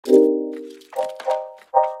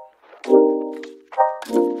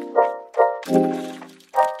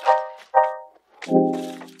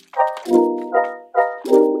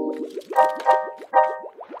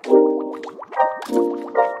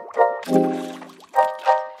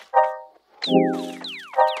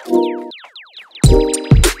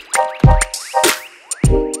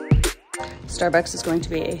Starbucks is going to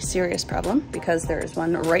be a serious problem because there is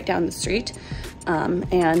one right down the street.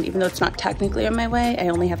 And even though it's not technically on my way, I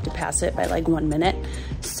only have to pass it by like 1 minute.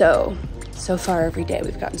 So far every day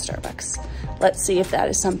we've gotten Starbucks. Let's see if that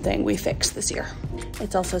is something we fix this year.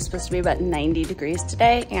 It's also supposed to be about 90 degrees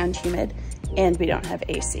today and humid, and we don't have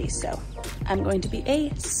AC, so I'm going to be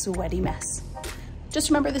a sweaty mess. Just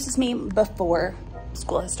remember, this is me before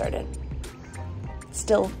school has started.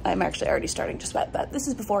 Still, I'm actually already starting to sweat, but this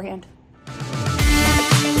is beforehand.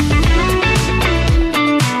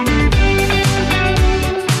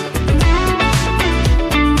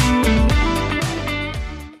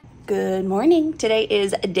 Good morning. Today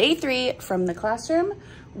is day 3 from the classroom.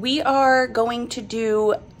 We are going to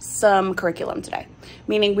do some curriculum today,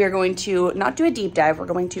 meaning we are going to not do a deep dive. We're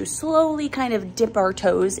going to slowly kind of dip our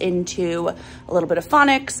toes into a little bit of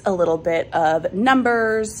phonics, a little bit of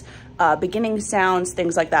numbers, beginning sounds,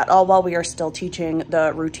 things like that, all while we are still teaching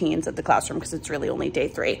the routines of the classroom because it's really only day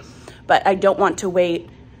 3. But I don't want to wait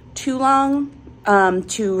too long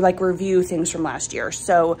to like review things from last year.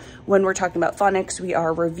 So when we're talking about phonics, we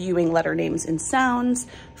are reviewing letter names and sounds.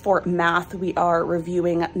 For math, we are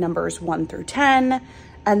reviewing numbers 1 through 10.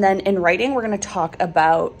 And then in writing, we're going to talk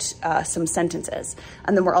about some sentences.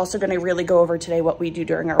 And then we're also going to really go over today what we do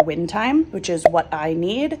during our WIN time, which is what I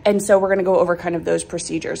need. And so we're going to go over kind of those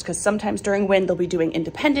procedures, because sometimes during WIN, they'll be doing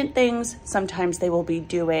independent things. Sometimes they will be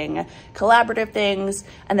doing collaborative things.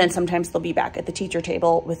 And then sometimes they'll be back at the teacher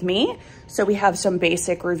table with me. So we have some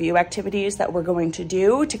basic review activities that we're going to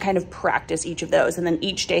do to kind of practice each of those. And then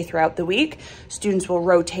each day throughout the week, students will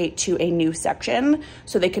rotate to a new section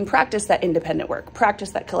so they can practice that independent work,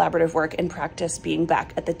 practice that collaborative work, and practice being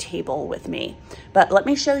back at the table with me. But let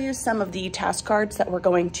me show you some of the task cards that we're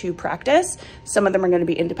going to practice. Some of them are going to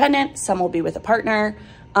be independent, some will be with a partner.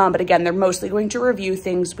 But again, they're mostly going to review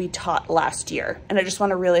things we taught last year. And I just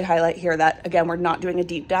want to really highlight here that, again, we're not doing a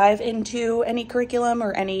deep dive into any curriculum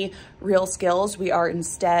or any real skills. We are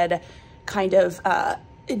instead kind of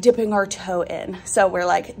dipping our toe in. So we're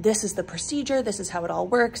like, this is the procedure, this is how it all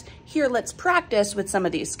works. Here, let's practice with some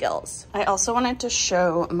of these skills. I also wanted to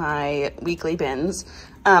show my weekly bins.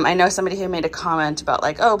 I know somebody who made a comment about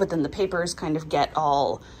like, oh, but then the papers kind of get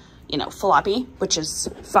all, you know, floppy, which is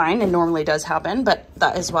fine and normally does happen, but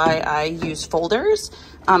that is why I use folders.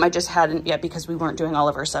 I just hadn't yet because we weren't doing all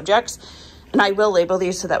of our subjects. And I will label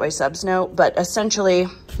these so that way subs know, but essentially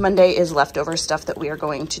Monday is leftover stuff that we are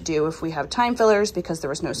going to do if we have time fillers because there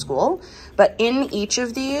was no school. But in each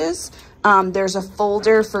of these, there's a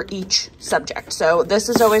folder for each subject. So this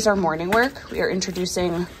is always our morning work. We are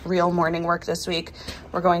introducing real morning work this week.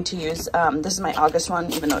 We're going to use, this is my August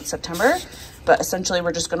one, even though it's September. But essentially,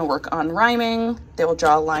 we're just going to work on rhyming. They will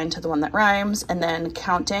draw a line to the one that rhymes, and then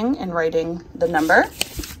counting and writing the number.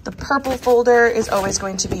 The purple folder is always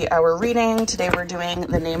going to be our reading. Today, we're doing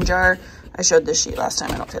the name jar. I showed this sheet last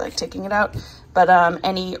time. I don't feel like taking it out. But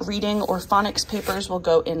any reading or phonics papers will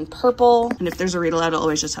go in purple. And if there's a read aloud, I'll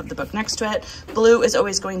always just have the book next to it. Blue is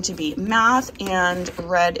always going to be math, and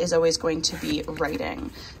red is always going to be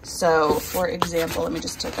writing. So, for example, let me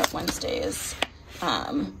just take up Wednesdays.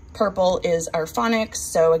 Purple is our phonics.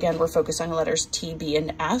 So again, we're focused on letters T, B,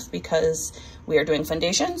 and F because we are doing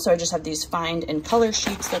foundation. So I just have these find and color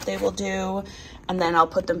sheets that they will do, and then I'll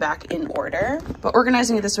put them back in order. But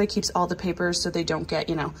organizing it this way keeps all the papers so they don't get,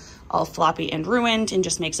 you know, all floppy and ruined, and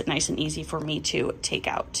just makes it nice and easy for me to take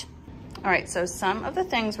out. All right, so some of the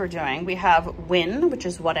things we're doing, we have WIN, which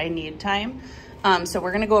is what I need time. So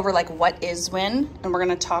we're gonna go over like what is WIN, and we're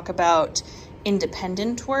gonna talk about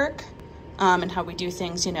independent work. And how we do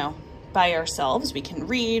things, you know, by ourselves. We can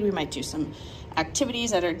read, we might do some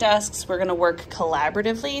activities at our desks. We're gonna work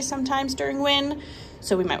collaboratively sometimes during WIN.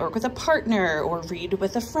 So we might work with a partner or read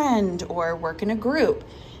with a friend or work in a group.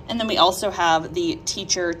 And then we also have the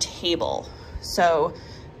teacher table. So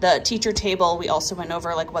the teacher table, we also went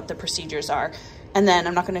over like what the procedures are. And then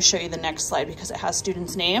I'm not gonna show you the next slide because it has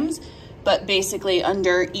students' names, but basically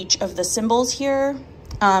under each of the symbols here,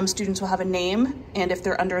 students will have a name, and if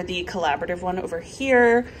they're under the collaborative one over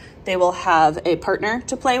here, they will have a partner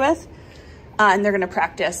to play with, and they're going to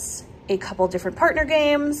practice a couple different partner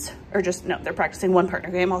games, or just, no, they're practicing one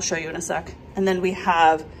partner game. I'll show you in a sec. And then we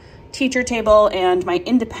have teacher table, and my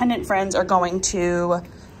independent friends are going to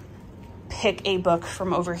pick a book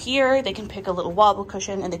from over here. They can pick a little wobble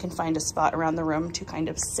cushion, and they can find a spot around the room to kind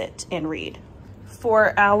of sit and read.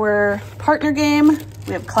 For our partner game,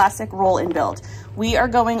 we have classic roll and build. We are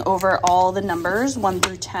going over all the numbers 1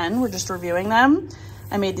 through 10. We're just reviewing them.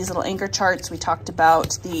 I made these little anchor charts. We talked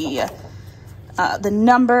about the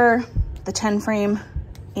number, the 10 frame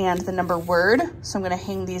and the number word. So I'm gonna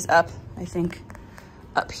hang these up, I think,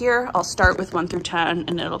 up here. I'll start with 1 through 10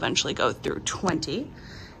 and it'll eventually go through 20.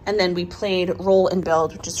 And then we played roll and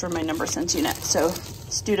build, which is for my number sense unit. So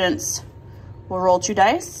students will roll 2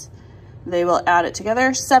 dice. They will add it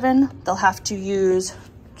together, 7. They'll have to use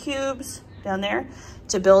cubes down there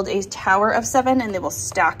to build a tower of 7, and they will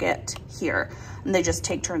stack it here. And they just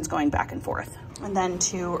take turns going back and forth. And then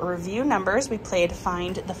to review numbers, we played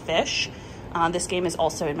Find the Fish. This game is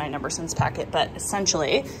also in my number sense packet, but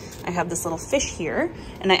essentially I have this little fish here.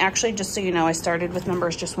 And I actually, just so you know, I started with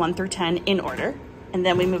numbers just 1 through 10 in order. And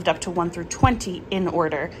then we moved up to 1 through 20 in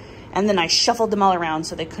order. And then I shuffled them all around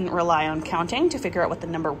so they couldn't rely on counting to figure out what the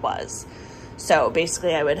number was. So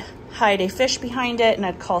basically I would hide a fish behind it and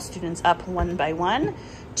I'd call students up one by one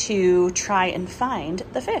to try and find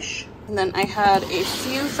the fish. And then I had a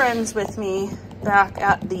few friends with me back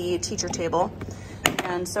at the teacher table.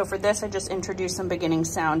 And so for this, I just introduced some beginning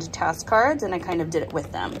sound task cards and I kind of did it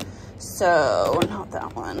with them. So not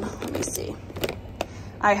that one, let me see.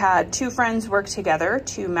 I had 2 friends work together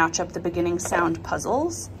to match up the beginning sound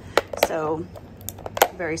puzzles. So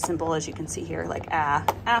very simple, as you can see here, like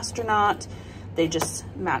astronaut. They just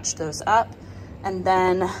matched those up. And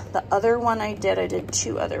then the other one I did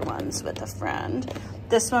 2 other ones with a friend.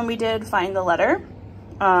 This one we did find the letter.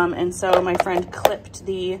 And so my friend clipped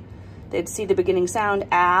they'd see the beginning sound,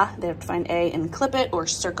 they have to find A and clip it or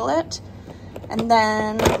circle it. And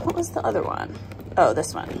then, what was the other one? Oh,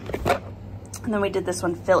 this one. And then we did this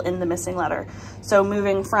one, fill in the missing letter. So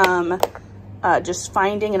moving from just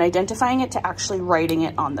finding and identifying it to actually writing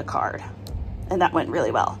it on the card. And that went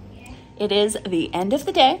really well. It is the end of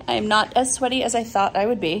the day. I am not as sweaty as I thought I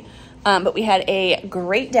would be, but we had a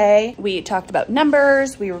great day. We talked about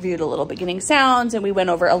numbers, we reviewed a little beginning sounds, and we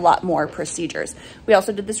went over a lot more procedures. We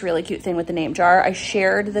also did this really cute thing with the name jar. I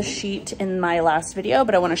shared the sheet in my last video,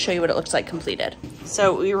 but I want to show you what it looks like completed.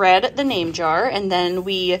 So we read the name jar, and then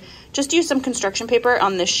we just used some construction paper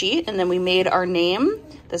on this sheet, and then we made our name.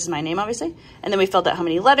 This is my name, obviously. And then we filled out how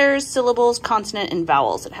many letters, syllables, consonant, and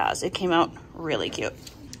vowels it has. It came out really cute.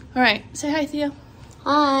 All right, say hi, Theo.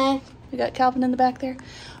 Hi. We got Calvin in the back there.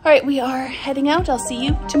 All right, we are heading out. I'll see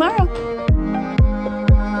you tomorrow.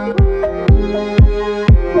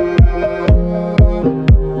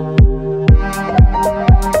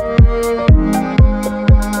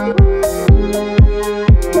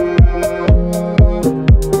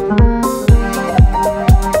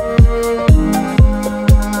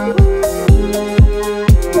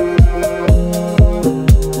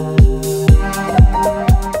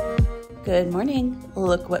 Good morning.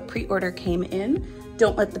 Look what pre-order came in.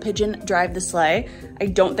 Don't let the pigeon drive the sleigh. I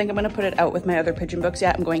don't think I'm gonna put it out with my other pigeon books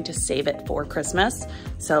yet. I'm going to save it for Christmas.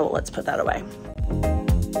 So let's put that away.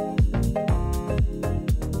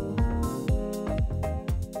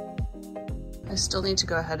 I still need to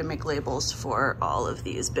go ahead and make labels for all of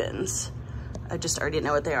these bins. I just already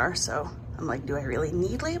know what they are, so I'm like, do I really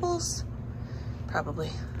need labels? Probably.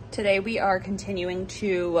 Today we are continuing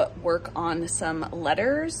to work on some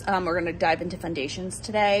letters. We're gonna dive into foundations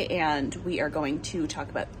today, and we are going to talk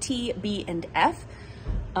about T, B, and F.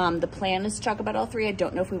 The plan is to talk about all 3. I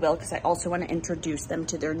don't know if we will, because I also want to introduce them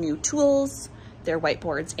to their new tools, their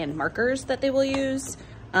whiteboards and markers that they will use.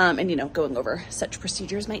 And you know, going over such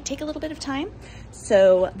procedures might take a little bit of time.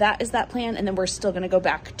 So that is that plan, and then we're still gonna go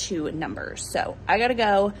back to numbers. So I gotta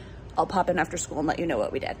go. I'll pop in after school and let you know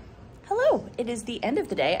what we did. Hello, it is the end of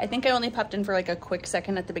the day. I think I only popped in for like a quick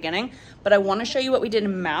second at the beginning, but I want to show you what we did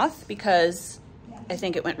in math because I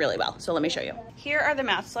think it went really well. So let me show you. Here are the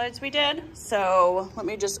math slides we did. So let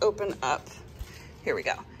me just open up. Here we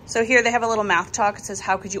go. So here they have a little math talk. It says,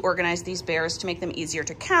 how could you organize these bears to make them easier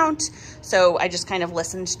to count? So I just kind of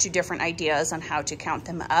listened to different ideas on how to count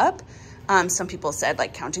them up. Some people said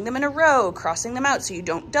like counting them in a row, crossing them out so you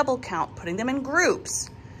don't double count, putting them in groups,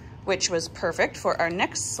 which was perfect for our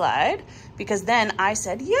next slide, because then I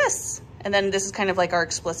said yes. And then this is kind of like our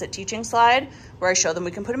explicit teaching slide where I show them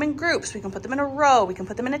we can put them in groups, we can put them in a row, we can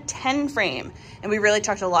put them in a 10 frame. And we really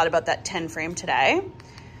talked a lot about that 10 frame today.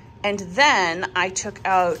 And then I took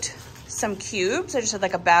out some cubes. I just had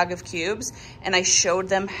like a bag of cubes, and I showed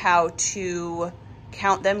them how to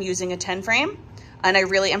count them using a 10 frame. And I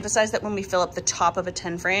really emphasize that when we fill up the top of a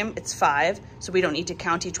 10 frame, it's 5. So we don't need to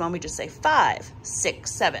count each one. We just say 5,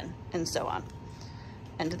 6, 7, and so on.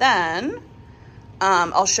 And then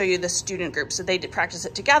I'll show you the student group. So they did practice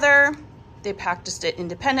it together. They practiced it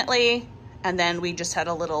independently. And then we just had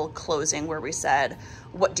a little closing where we said,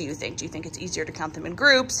 what do you think? Do you think it's easier to count them in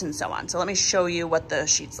groups, and so on? So let me show you what the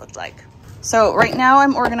sheets looked like. So right now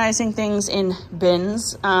I'm organizing things in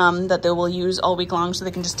bins that they will use all week long, so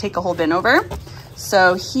they can just take a whole bin over.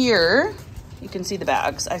 So here you can see the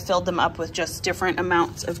bags. I filled them up with just different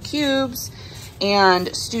amounts of cubes,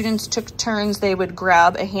 and students took turns. They would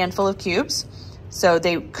grab a handful of cubes. So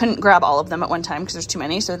they couldn't grab all of them at one time because there's too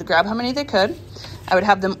many. So they grab how many they could. I would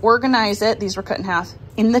have them organize it. These were cut in half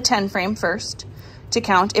in the 10 frame first to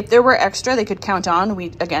count. If there were extra, they could count on. We,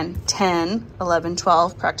 again, 10, 11,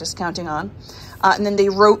 12, practice counting on. And then they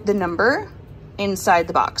wrote the number inside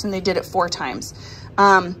the box, and they did it 4 times.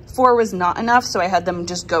 4 was not enough, so I had them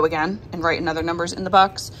just go again and write another numbers in the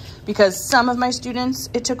box, because some of my students,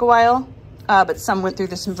 it took a while, but some went through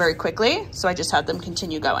this very quickly. So I just had them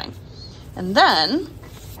continue going. And then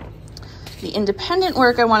the independent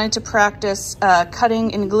work, I wanted to practice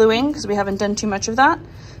cutting and gluing, because we haven't done too much of that.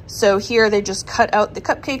 So here they just cut out the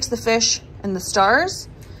cupcakes, the fish, and the stars.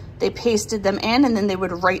 They pasted them in, and then they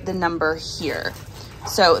would write the number here.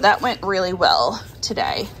 So that went really well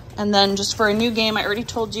today. And then just for a new game, I already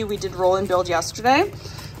told you we did roll and build yesterday.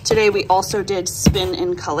 Today we also did spin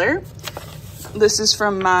and color. This is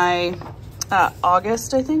from my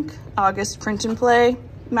August print and play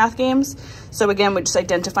math games. So again, we're just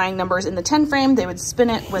identifying numbers in the 10 frame. They would spin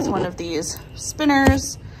it with one of these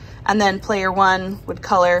spinners, and then player 1 would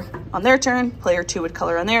color on their turn, player 2 would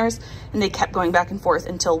color on theirs, and they kept going back and forth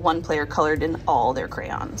until one player colored in all their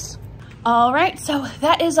crayons. All right, so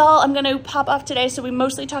that is all I'm gonna pop off today. So we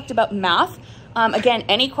mostly talked about math. Again,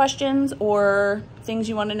 any questions or things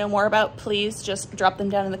you want to know more about, please just drop them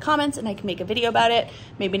down in the comments and I can make a video about it.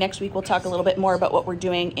 Maybe next week we'll talk a little bit more about what we're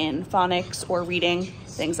doing in phonics or reading,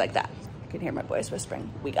 things like that. You can hear my boys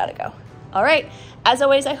whispering, we gotta go. All right, as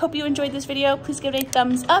always, I hope you enjoyed this video. Please give it a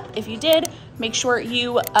thumbs up. If you did, make sure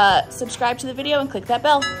you subscribe to the video and click that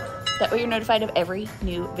bell. That way you're notified of every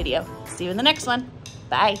new video. See you in the next one.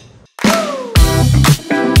 Bye.